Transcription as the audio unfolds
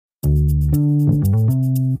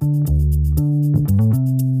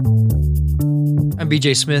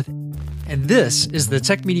BJ Smith, and this is the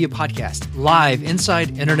Tech Media Podcast, live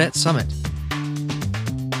inside Internet Summit.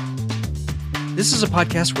 This is a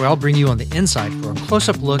podcast where I'll bring you on the inside for a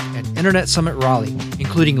close-up look at Internet Summit Raleigh,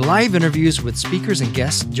 including live interviews with speakers and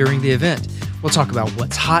guests during the event. We'll talk about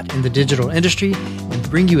what's hot in the digital industry and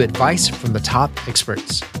bring you advice from the top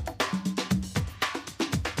experts.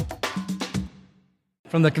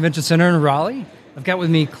 From the Convention Center in Raleigh, I've got with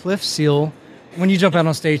me Cliff Seal. When you jump out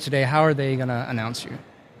on stage today, how are they going to announce you?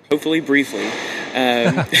 Hopefully briefly.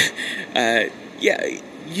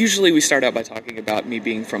 Usually we start out by talking about me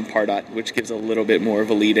being from Pardot, which gives a little bit more of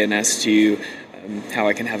a lead-in as to how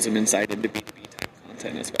I can have some insight into B2B type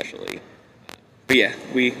content especially. But yeah,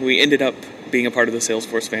 we ended up being a part of the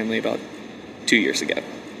Salesforce family about 2 years ago.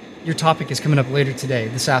 Your topic is coming up later today,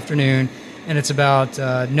 this afternoon, and it's about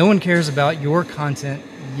no one cares about your content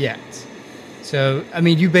yet. So, I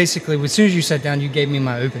mean, you basically, as soon as you sat down, you gave me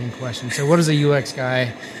my opening question. So what is a UX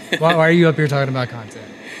guy? Why are you up here talking about content?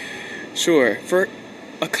 Sure. For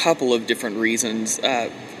a couple of different reasons.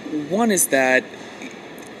 One is that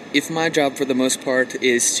if my job for the most part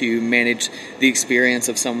is to manage the experience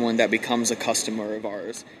of someone that becomes a customer of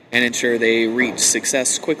ours and ensure they reach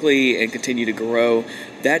success quickly and continue to grow,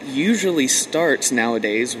 that usually starts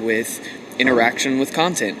nowadays with interaction with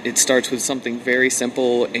content. It starts with something very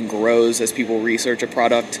simple and grows as people research a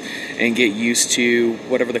product and get used to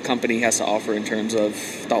whatever the company has to offer in terms of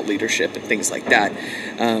thought leadership and things like that.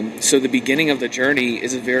 So the beginning of the journey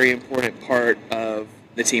is a very important part of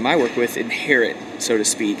the team I work with, inherit, so to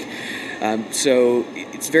speak. So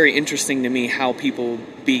it's very interesting to me how people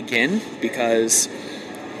begin because,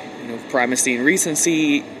 primacy and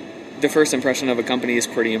recency, the first impression of a company is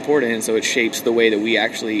pretty important, and so it shapes the way that we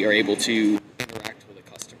actually are able to interact with a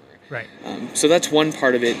customer. Right. So that's one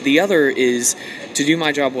part of it. The other is, to do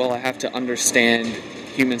my job well, I have to understand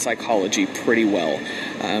human psychology pretty well.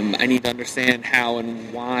 I need to understand how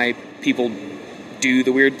and why people do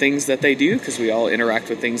the weird things that they do, because we all interact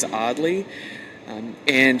with things oddly.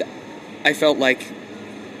 And I felt like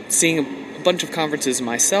seeing a bunch of conferences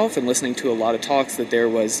myself and listening to a lot of talks that there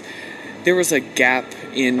was a gap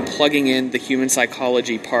in plugging in the human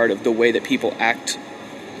psychology part of the way that people act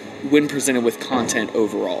when presented with content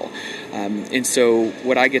overall. And so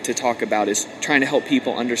what I get to talk about is trying to help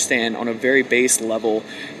people understand on a very base level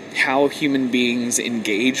how human beings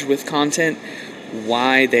engage with content,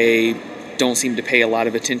 why they don't seem to pay a lot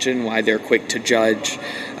of attention, why they're quick to judge,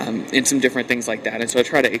 and some different things like that. And so I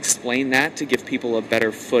try to explain that to give people a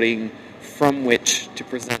better footing from which to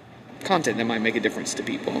present content that might make a difference to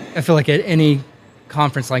people. I feel like at any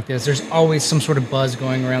conference like this, there's always some sort of buzz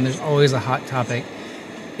going around. There's always a hot topic.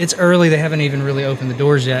 It's early. They haven't even really opened the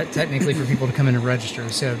doors yet, technically, for people to come in and register.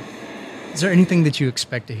 So is there anything that you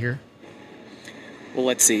expect to hear? Well,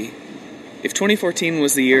 let's see. If 2014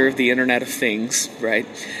 was the year of the Internet of Things, right,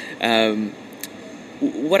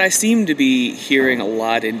 what I seem to be hearing a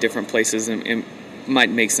lot in different places, and might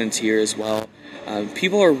make sense here as well,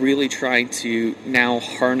 people are really trying to now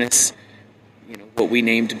harness what we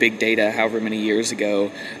named big data however many years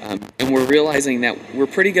ago, and we're realizing that we're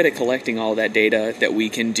pretty good at collecting all that data, that we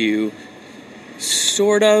can do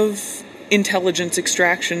sort of intelligence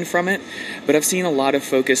extraction from it, but I've seen a lot of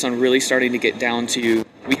focus on really starting to get down to,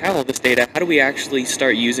 we have all this data, how do we actually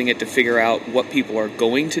start using it to figure out what people are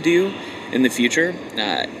going to do in the future?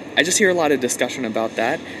 I just hear a lot of discussion about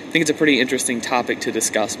that. I think it's a pretty interesting topic to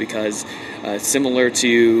discuss because similar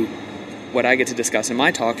to what I get to discuss in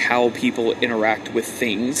my talk, how people interact with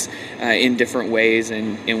things in different ways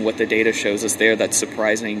and what the data shows us there that's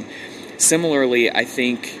surprising. Similarly, I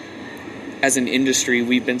think as an industry,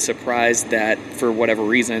 we've been surprised that, for whatever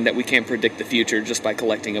reason, that we can't predict the future just by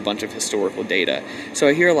collecting a bunch of historical data. So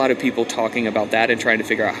I hear a lot of people talking about that and trying to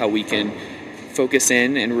figure out how we can focus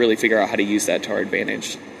in and really figure out how to use that to our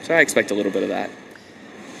advantage. So I expect a little bit of that.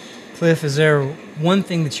 Cliff, is there one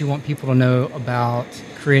thing that you want people to know about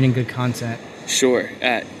creating good content? Sure.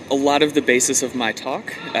 A lot of the basis of my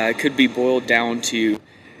talk could be boiled down to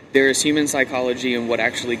there is human psychology and what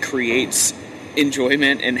actually creates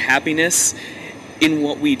enjoyment and happiness in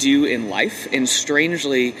what we do in life, and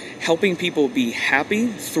strangely, helping people be happy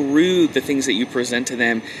through the things that you present to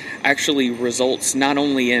them actually results not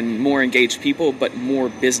only in more engaged people, but more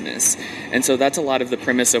business. And so that's a lot of the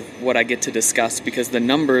premise of what I get to discuss, because the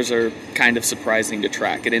numbers are kind of surprising to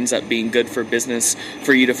track. It ends up being good for business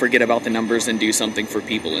for you to forget about the numbers and do something for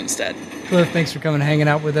people instead. Cliff, thanks for coming and hanging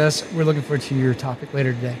out with us. We're looking forward to your topic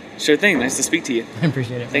later today. Sure thing. Nice to speak to you. I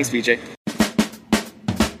appreciate it. Thanks, BJ.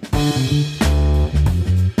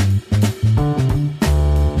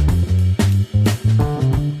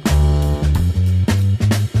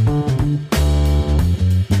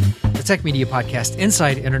 Tech Media Podcast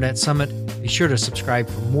Inside Internet Summit. Be sure to subscribe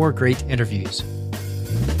for more great interviews.